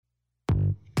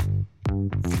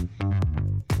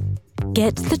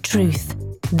Get the truth,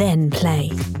 then play.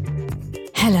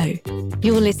 Hello,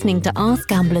 you're listening to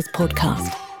AskGamblers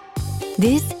podcast.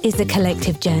 This is a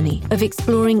collective journey of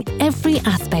exploring every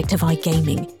aspect of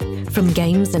iGaming, from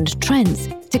games and trends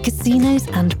to casinos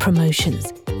and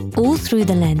promotions, all through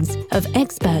the lens of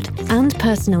expert and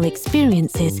personal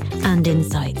experiences and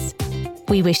insights.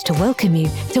 We wish to welcome you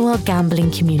to our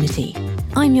gambling community.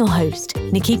 I'm your host,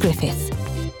 Nikki Griffiths.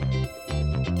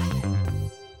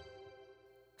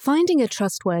 Finding a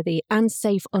trustworthy and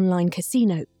safe online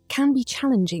casino can be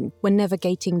challenging when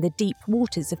navigating the deep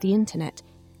waters of the internet.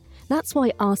 That's why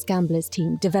AskGamblers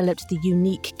team developed the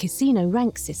unique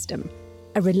CasinoRank system,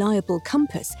 a reliable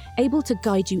compass able to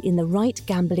guide you in the right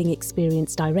gambling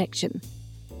experience direction.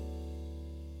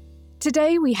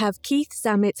 Today we have Keith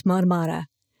Zammit Marmara,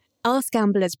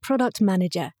 AskGamblers product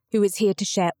manager, who is here to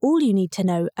share all you need to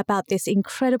know about this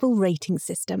incredible rating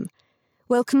system.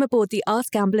 Welcome aboard the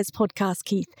AskGamblers podcast,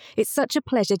 Keith. It's such a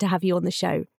pleasure to have you on the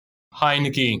show. Hi,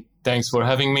 Nikki. Thanks for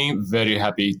having me. Very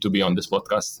happy to be on this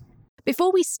podcast.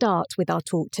 Before we start with our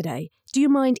talk today, do you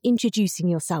mind introducing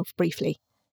yourself briefly?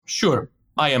 Sure.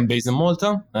 I am based in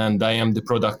Malta, and I am the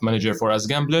product manager for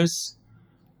AskGamblers.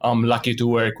 I'm lucky to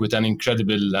work with an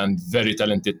incredible and very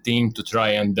talented team to try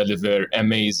and deliver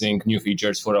amazing new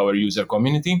features for our user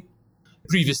community.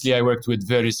 Previously, I worked with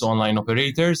various online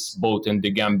operators, both in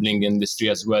the gambling industry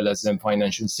as well as in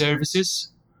financial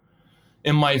services.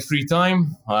 In my free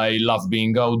time, I love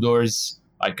being outdoors.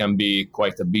 I can be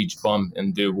quite a beach bum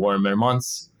in the warmer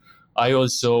months. I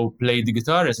also play the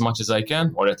guitar as much as I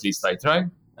can, or at least I try,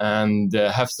 and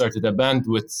have started a band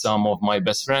with some of my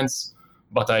best friends.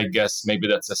 But I guess maybe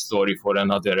that's a story for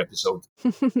another episode.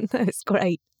 That's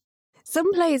great.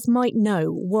 Some players might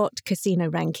know what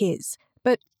CasinoRank is,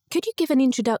 but could you give an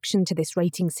introduction to this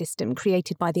rating system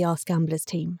created by the AskGamblers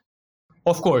team?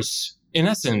 Of course. In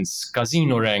essence,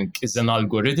 CasinoRank is an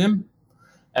algorithm,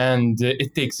 and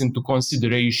it takes into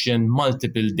consideration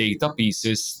multiple data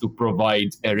pieces to provide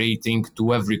a rating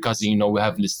to every casino we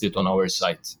have listed on our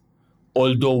site.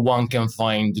 Although one can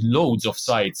find loads of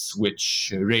sites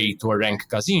which rate or rank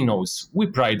casinos, we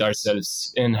pride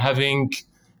ourselves in having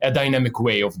a dynamic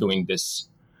way of doing this,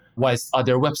 whilst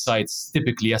other websites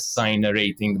typically assign a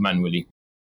rating manually.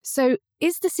 So,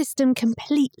 is the system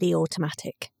completely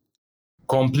automatic?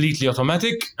 Completely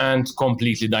automatic and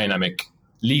completely dynamic,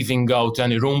 leaving out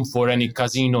any room for any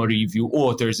casino review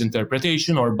author's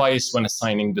interpretation or bias when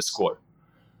assigning the score.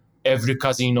 Every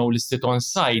casino listed on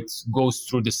site goes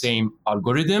through the same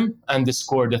algorithm, and the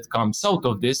score that comes out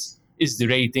of this is the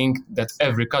rating that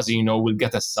every casino will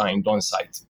get assigned on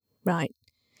site. Right.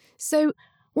 So,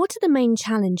 what are the main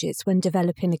challenges when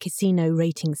developing a casino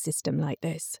rating system like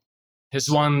this? As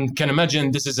one can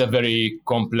imagine, this is a very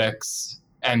complex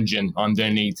engine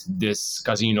underneath this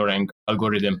CasinoRank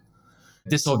algorithm.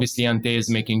 This obviously entails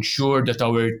making sure that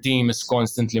our team is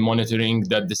constantly monitoring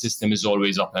that the system is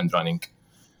always up and running.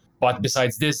 But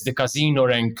besides this, the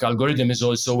CasinoRank algorithm is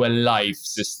also a live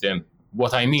system.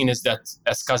 What I mean is that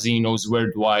as casinos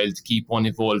worldwide keep on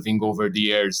evolving over the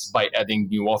years by adding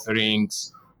new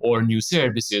offerings or new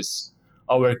services,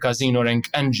 our CasinoRank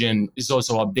engine is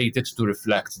also updated to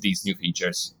reflect these new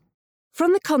features.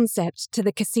 From the concept to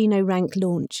the CasinoRank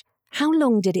launch, how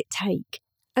long did it take?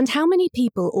 And how many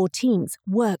people or teams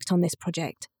worked on this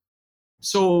project?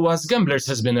 So AskGamblers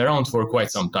has been around for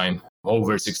quite some time,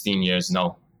 over 16 years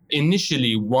now.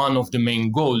 Initially, one of the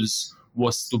main goals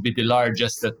was to be the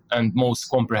largest and most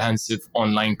comprehensive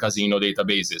online casino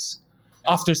databases.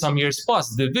 After some years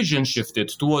passed, the vision shifted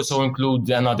to also include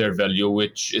another value,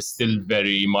 which is still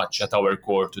very much at our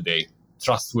core today,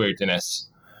 trustworthiness.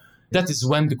 That is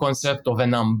when the concept of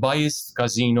an unbiased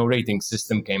casino rating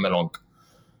system came along.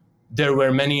 There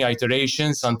were many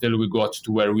iterations until we got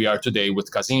to where we are today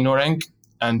with CasinoRank,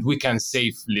 and we can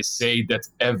safely say that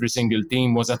every single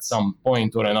team was at some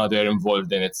point or another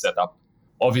involved in its setup.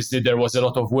 Obviously, there was a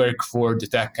lot of work for the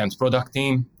tech and product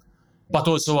team, but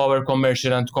also our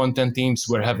commercial and content teams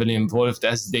were heavily involved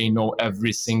as they know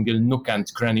every single nook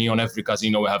and cranny on every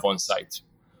casino we have on site,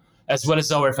 as well as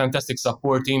our fantastic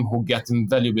support team who get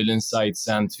invaluable insights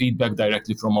and feedback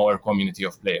directly from our community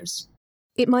of players.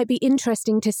 It might be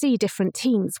interesting to see different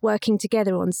teams working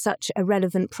together on such a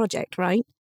relevant project, right?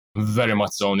 Very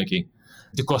much so, Nikki.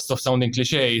 The cost of sounding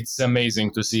cliché, it's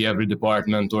amazing to see every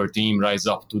department or team rise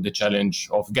up to the challenge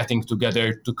of getting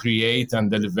together to create and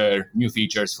deliver new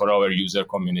features for our user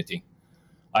community.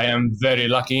 I am very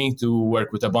lucky to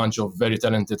work with a bunch of very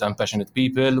talented and passionate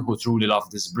people who truly love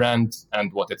this brand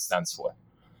and what it stands for.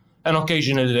 And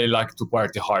occasionally they like to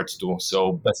party hard too,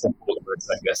 so best of both worlds,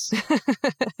 I guess.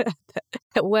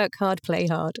 Work hard, play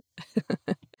hard.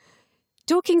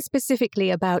 Talking specifically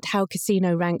about how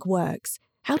CasinoRank works,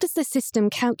 how does the system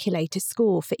calculate a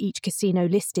score for each casino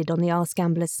listed on the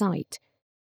AskGamblers site?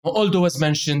 Although, as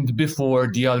mentioned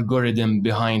before, the algorithm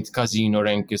behind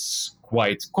CasinoRank is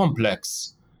quite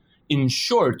complex. In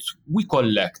short, we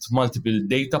collect multiple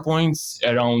data points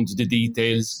around the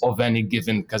details of any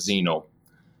given casino,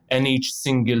 and each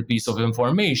single piece of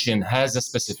information has a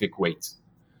specific weight.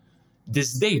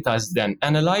 This data is then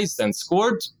analyzed and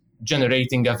scored,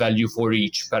 generating a value for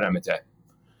each parameter.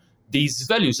 These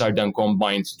values are then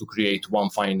combined to create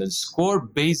one final score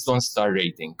based on star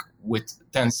rating, with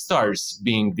 10 stars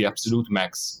being the absolute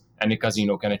max any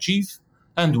casino can achieve,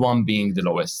 and 1 being the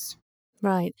lowest.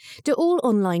 Right. Do all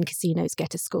online casinos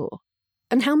get a score?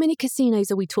 And how many casinos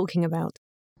are we talking about?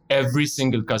 Every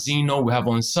single casino we have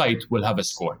on site will have a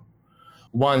score.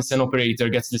 Once an operator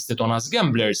gets listed on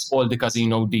AskGamblers, all the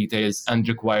casino details and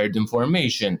required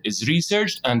information is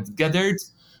researched and gathered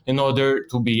in order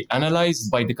to be analyzed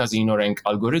by the CasinoRank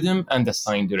algorithm and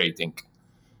assigned a rating.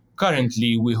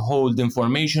 Currently, we hold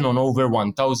information on over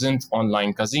 1,000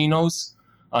 online casinos,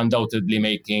 undoubtedly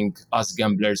making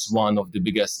AskGamblers one of the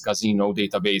biggest casino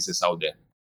databases out there.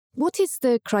 What is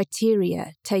the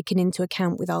criteria taken into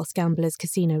account with AskGamblers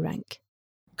CasinoRank?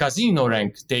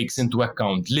 CasinoRank takes into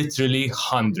account literally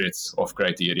hundreds of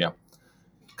criteria.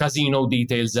 Casino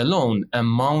details alone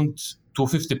amount to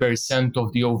 50%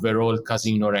 of the overall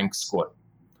CasinoRank score.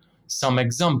 Some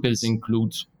examples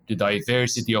include the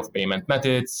diversity of payment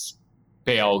methods,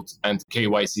 payout and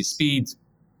KYC speed,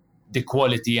 the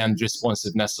quality and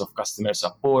responsiveness of customer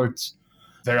support,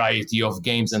 variety of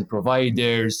games and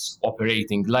providers,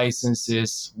 operating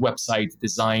licenses, website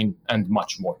design, and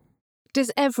much more. Does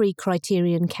every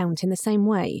criterion count in the same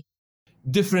way?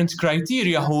 Different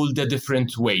criteria hold a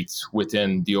different weight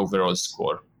within the overall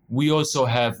score. We also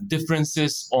have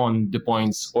differences on the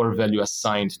points or value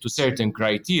assigned to certain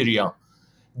criteria,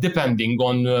 depending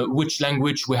on which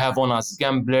language we have on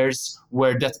AskGamblers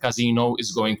where that casino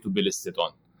is going to be listed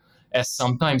on. As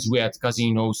sometimes we add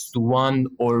casinos to one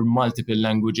or multiple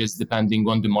languages depending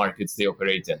on the markets they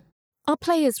operate in. Are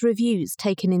players' reviews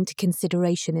taken into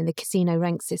consideration in the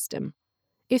CasinoRank system?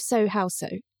 If so, how so?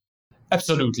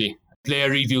 Absolutely. Player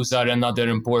reviews are another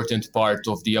important part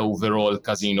of the overall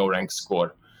CasinoRank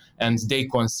score, and they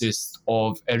consist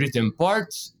of a written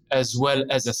part as well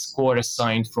as a score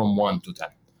assigned from 1 to 10.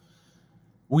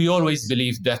 We always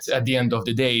believe that at the end of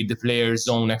the day, the player's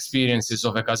own experiences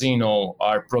of a casino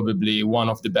are probably one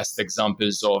of the best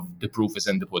examples of the proof is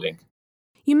in the pudding.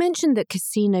 You mentioned that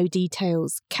casino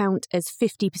details count as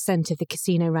 50% of the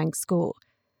CasinoRank score.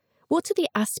 What are the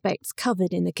aspects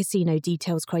covered in the casino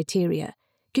details criteria?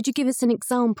 Could you give us an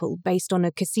example based on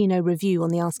a casino review on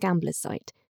the AskGamblers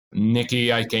site?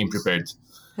 Nikki, I came prepared.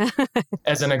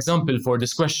 As an example for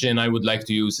this question, I would like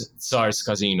to use Tsar's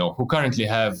Casino, who currently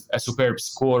have a superb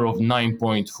score of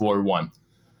 9.41.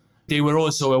 They were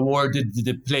also awarded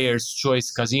the Player's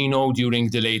Choice Casino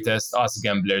during the latest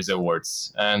AskGamblers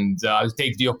Awards. And I'll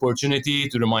take the opportunity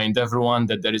to remind everyone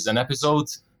that there is an episode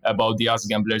about the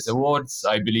AskGamblers Awards.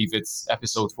 I believe it's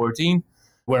episode 14,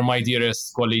 where my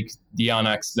dearest colleague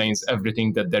Diana explains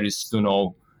everything that there is to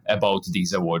know about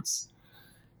these awards.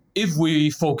 If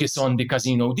we focus on the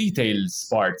casino details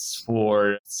parts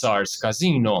for Tsar's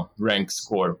Casino rank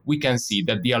score, we can see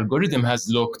that the algorithm has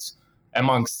looked,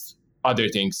 amongst other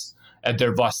things, at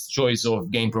their vast choice of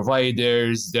game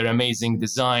providers, their amazing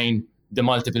design, the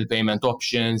multiple payment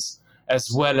options,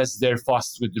 as well as their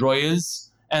fast withdrawals,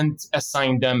 and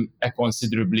assigned them a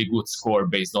considerably good score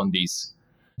based on these.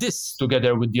 This,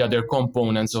 together with the other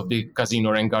components of the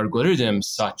CasinoRank algorithm,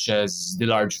 such as the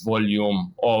large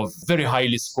volume of very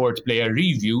highly scored player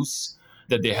reviews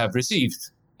that they have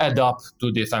received, add up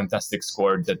to the fantastic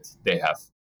score that they have.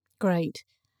 Great.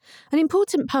 An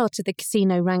important part of the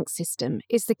CasinoRank system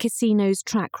is the casino's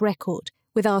track record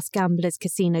with AskGamblers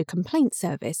Casino Complaint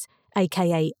Service,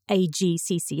 aka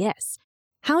AGCCS.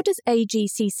 How does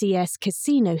AGCCS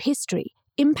casino history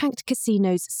impact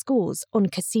casinos' scores on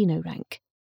CasinoRank?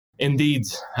 Indeed,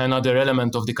 another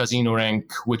element of the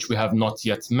CasinoRank, which we have not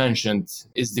yet mentioned,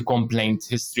 is the complaint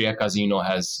history a casino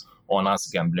has on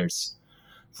AskGamblers.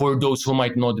 For those who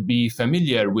might not be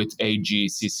familiar with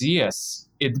AGCCS,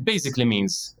 it basically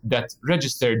means that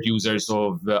registered users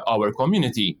of our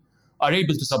community are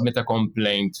able to submit a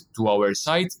complaint to our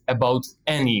site about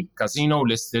any casino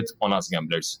listed on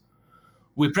AskGamblers.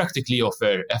 We practically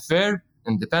offer a fair,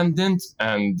 independent,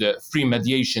 and free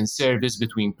mediation service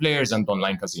between players and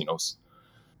online casinos.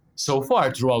 So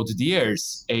far, throughout the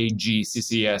years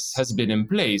AGCCS has been in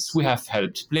place, we have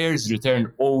helped players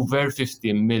return over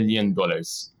 $50 million.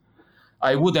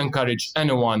 I would encourage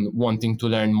anyone wanting to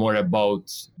learn more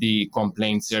about the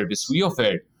complaint service we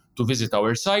offer to visit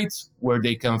our site, where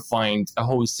they can find a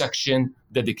whole section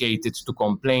dedicated to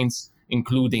complaints,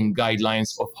 including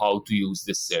guidelines of how to use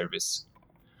this service.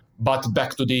 But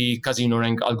back to the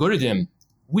CasinoRank algorithm,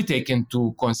 we take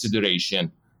into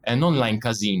consideration an online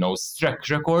casino's track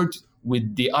record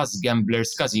with the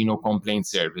AskGamblers casino complaint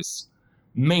service,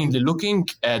 mainly looking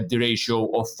at the ratio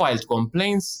of filed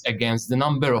complaints against the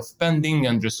number of pending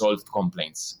and resolved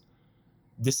complaints.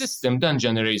 The system then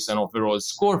generates an overall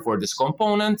score for this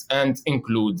component and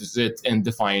includes it in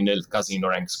the final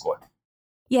CasinoRank score.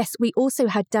 Yes, we also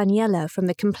had Daniela from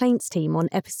the complaints team on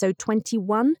episode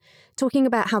 21 talking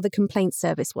about how the complaint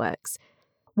service works.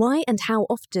 Why and how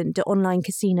often do online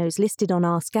casinos listed on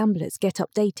AskGamblers get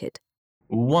updated?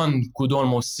 One could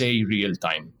almost say real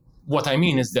time. What I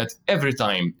mean is that every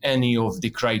time any of the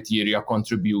criteria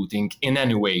contributing in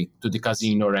any way to the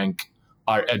CasinoRank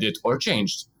are added or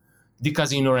changed, the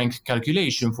CasinoRank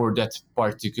calculation for that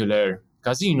particular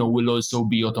casino will also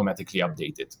be automatically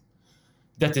updated.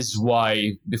 That is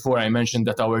why, before I mentioned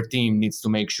that our team needs to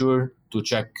make sure to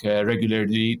check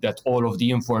regularly that all of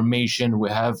the information we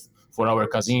have for our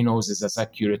casinos is as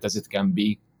accurate as it can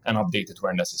be and updated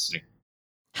where necessary.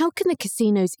 How can the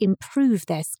casinos improve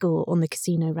their score on the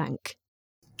CasinoRank?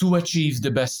 To achieve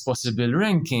the best possible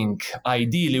ranking,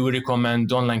 ideally we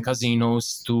recommend online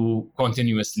casinos to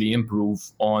continuously improve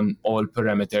on all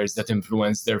parameters that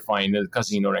influence their final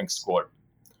CasinoRank score.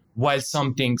 While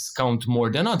some things count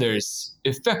more than others,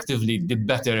 effectively the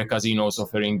better a casino's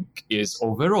offering is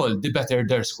overall, the better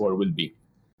their score will be.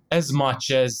 As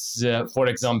much as, for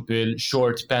example,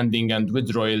 short pending and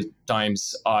withdrawal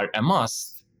times are a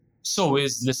must, so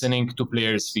is listening to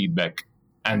players' feedback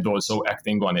and also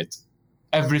acting on it.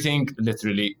 Everything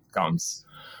literally counts.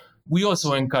 We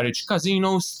also encourage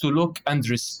casinos to look and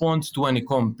respond to any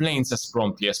complaints as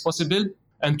promptly as possible,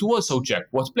 and to also check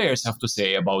what players have to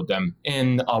say about them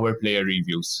in our player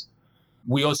reviews.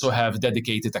 We also have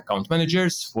dedicated account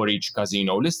managers for each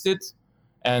casino listed,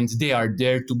 and they are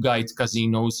there to guide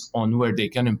casinos on where they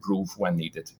can improve when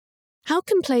needed. How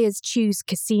can players choose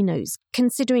casinos,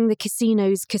 considering the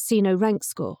casino's CasinoRank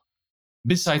score?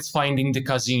 Besides finding the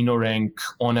CasinoRank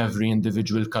on every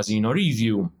individual casino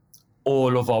review,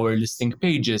 all of our listing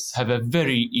pages have a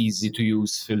very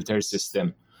easy-to-use filter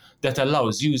system that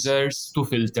allows users to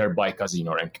filter by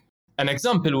CasinoRank. An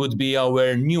example would be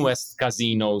our newest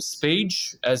casinos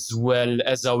page, as well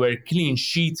as our clean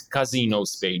sheet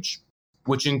casinos page,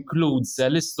 which includes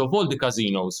a list of all the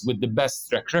casinos with the best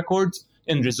track record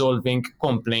in resolving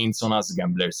complaints on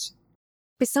AskGamblers.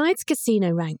 Besides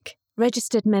CasinoRank,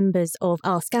 registered members of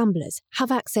AskGamblers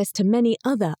have access to many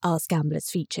other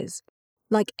AskGamblers features,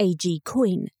 like AG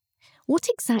Coin. What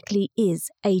exactly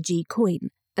is AG Coin,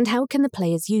 and how can the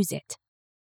players use it?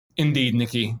 Indeed,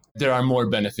 Nikki, there are more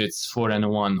benefits for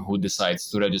anyone who decides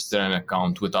to register an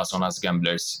account with us on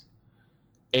AskGamblers.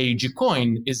 AG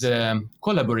Coin is a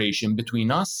collaboration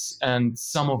between us and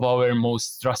some of our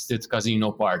most trusted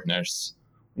casino partners,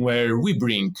 where we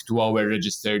bring to our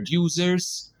registered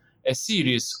users a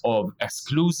series of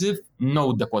exclusive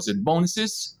no-deposit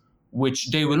bonuses,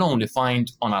 which they will only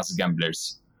find on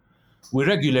AskGamblers. We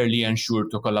regularly ensure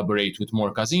to collaborate with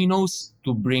more casinos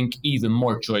to bring even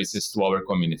more choices to our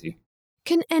community.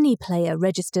 Can any player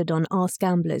registered on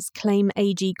AskGamblers claim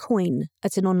AG Coin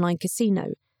at an online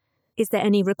casino? Is there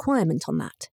any requirement on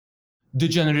that? The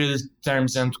general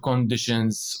terms and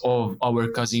conditions of our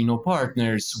casino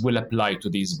partners will apply to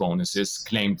these bonuses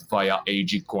claimed via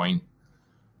AG Coin.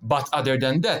 But other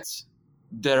than that,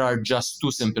 there are just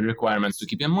two simple requirements to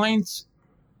keep in mind.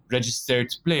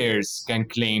 Registered players can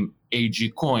claim AG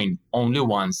Coin only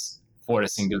once for a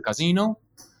single casino,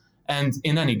 and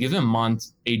in any given month,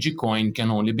 AG Coin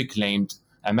can only be claimed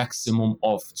a maximum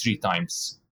of 3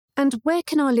 times. And where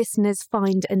can our listeners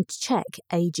find and check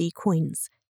AG Coins?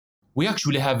 We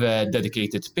actually have a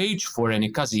dedicated page for any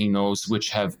casinos which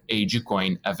have AG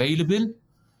Coin available.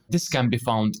 This can be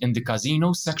found in the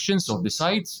casino sections of the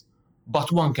site,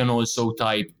 but one can also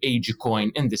type AG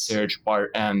Coin in the search bar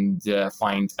and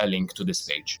find a link to this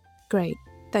page. Great,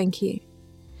 thank you.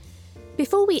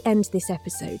 Before we end this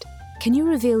episode, can you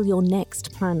reveal your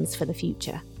next plans for the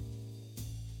future?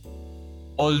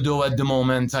 Although at the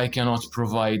moment I cannot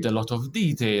provide a lot of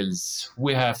details,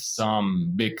 we have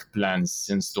some big plans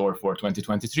in store for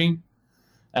 2023.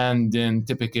 And in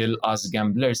typical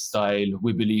AskGamblers style,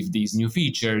 we believe these new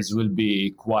features will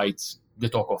be quite the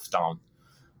talk of town.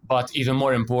 But even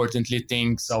more importantly,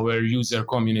 things our user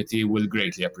community will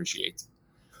greatly appreciate.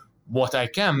 What I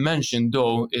can mention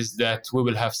though is that we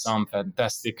will have some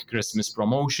fantastic Christmas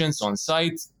promotions on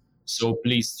site, So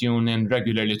please tune in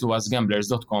regularly to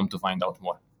AskGamblers.com to find out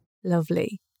more.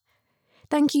 Lovely.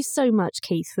 Thank you so much,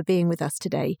 Keith, for being with us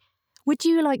today. Would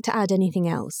you like to add anything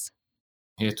else?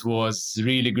 It was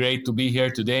really great to be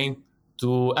here today.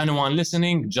 To anyone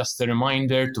listening, just a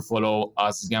reminder to follow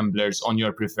Us Gamblers on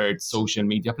your preferred social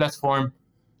media platform.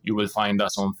 You will find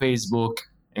us on Facebook,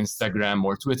 Instagram,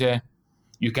 or Twitter.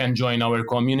 You can join our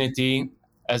community,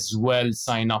 as well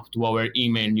sign up to our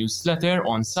email newsletter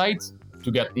on site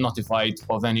to get notified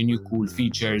of any new cool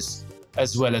features,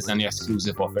 as well as any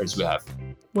exclusive offers we have.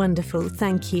 Wonderful,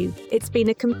 thank you. It's been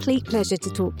a complete pleasure to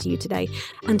talk to you today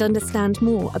and understand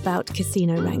more about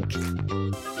CasinoRank.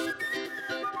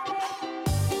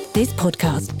 This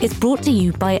podcast is brought to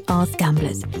you by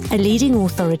AskGamblers, a leading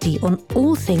authority on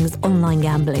all things online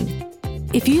gambling.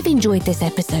 If you've enjoyed this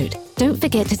episode, don't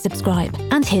forget to subscribe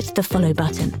and hit the follow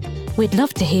button. We'd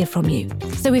love to hear from you.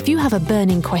 So if you have a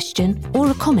burning question or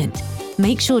a comment,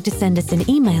 make sure to send us an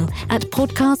email at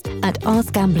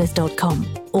podcast@askgamblers.com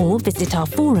or visit our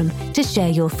forum to share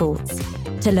your thoughts.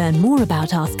 To learn more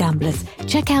about Ask Gamblers,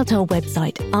 check out our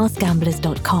website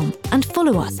askgamblers.com and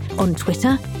follow us on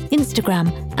Twitter,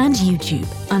 Instagram and YouTube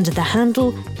under the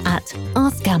handle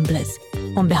 @AskGamblers.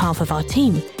 On behalf of our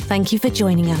team, thank you for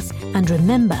joining us and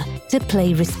remember to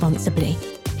play responsibly.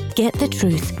 Get the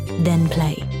truth, then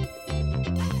play.